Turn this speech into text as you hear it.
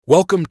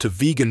Welcome to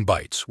Vegan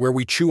Bytes, where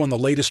we chew on the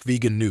latest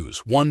vegan news,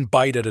 one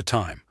bite at a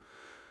time.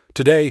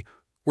 Today,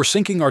 we're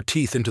sinking our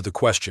teeth into the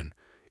question,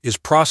 is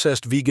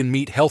processed vegan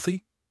meat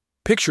healthy?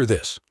 Picture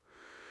this.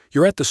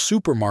 You're at the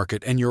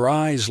supermarket and your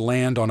eyes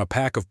land on a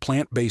pack of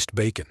plant-based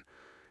bacon.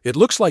 It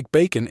looks like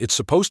bacon, it's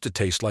supposed to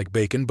taste like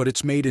bacon, but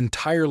it's made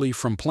entirely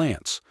from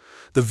plants.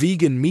 The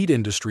vegan meat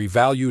industry,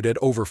 valued at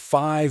over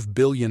 $5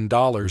 billion in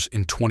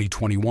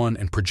 2021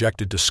 and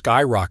projected to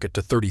skyrocket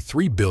to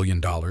 $33 billion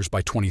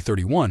by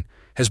 2031,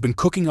 has been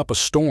cooking up a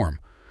storm.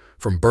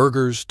 From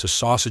burgers to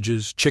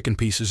sausages, chicken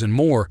pieces, and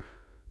more,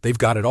 they've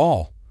got it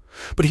all.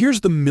 But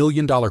here's the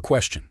million-dollar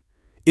question.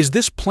 Is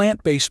this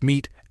plant-based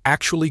meat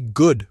actually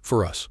good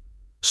for us?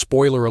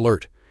 Spoiler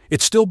alert.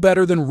 It's still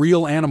better than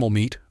real animal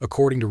meat,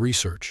 according to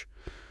research.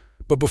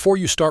 But before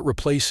you start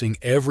replacing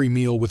every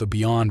meal with a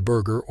Beyond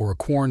Burger or a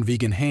Quorn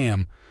vegan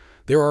ham,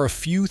 there are a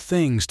few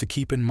things to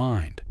keep in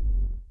mind.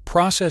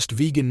 Processed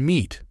vegan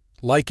meat,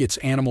 like its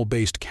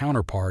animal-based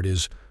counterpart,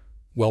 is,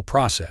 well,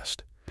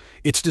 processed.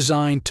 It's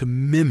designed to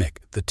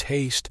mimic the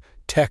taste,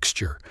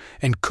 texture,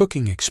 and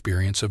cooking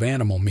experience of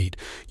animal meat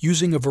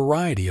using a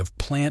variety of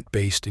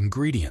plant-based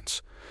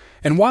ingredients.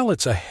 And while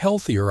it's a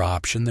healthier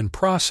option than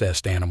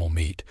processed animal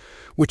meat,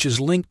 which is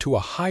linked to a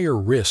higher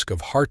risk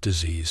of heart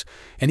disease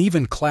and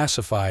even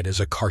classified as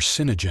a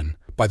carcinogen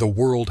by the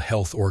World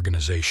Health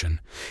Organization,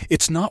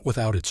 it's not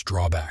without its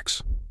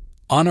drawbacks.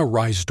 Anna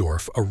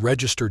Reisdorf, a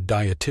registered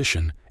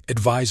dietitian,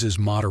 advises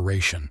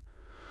moderation.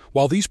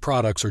 While these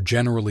products are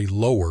generally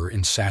lower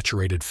in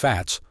saturated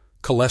fats,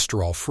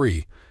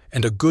 cholesterol-free,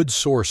 and a good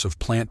source of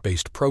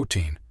plant-based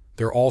protein,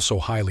 they're also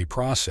highly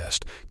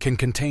processed, can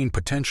contain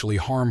potentially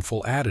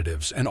harmful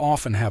additives, and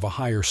often have a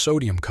higher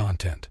sodium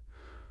content.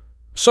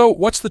 So,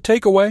 what's the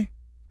takeaway?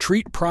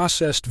 Treat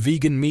processed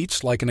vegan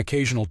meats like an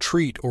occasional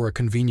treat or a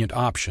convenient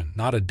option,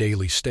 not a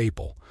daily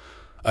staple.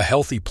 A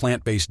healthy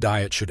plant-based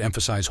diet should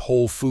emphasize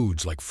whole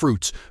foods like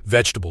fruits,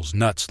 vegetables,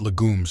 nuts,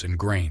 legumes, and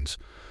grains.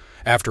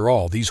 After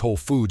all, these whole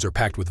foods are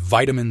packed with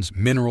vitamins,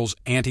 minerals,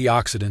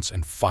 antioxidants,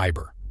 and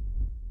fiber.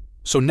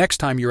 So next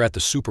time you're at the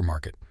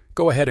supermarket,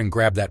 go ahead and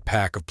grab that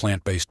pack of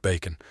plant-based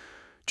bacon.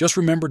 Just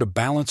remember to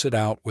balance it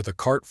out with a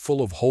cart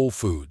full of whole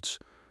foods.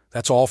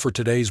 That's all for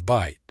today's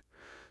bite.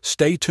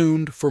 Stay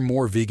tuned for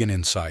more vegan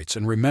insights,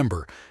 and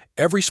remember,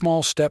 every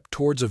small step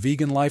towards a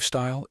vegan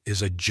lifestyle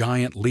is a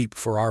giant leap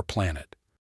for our planet.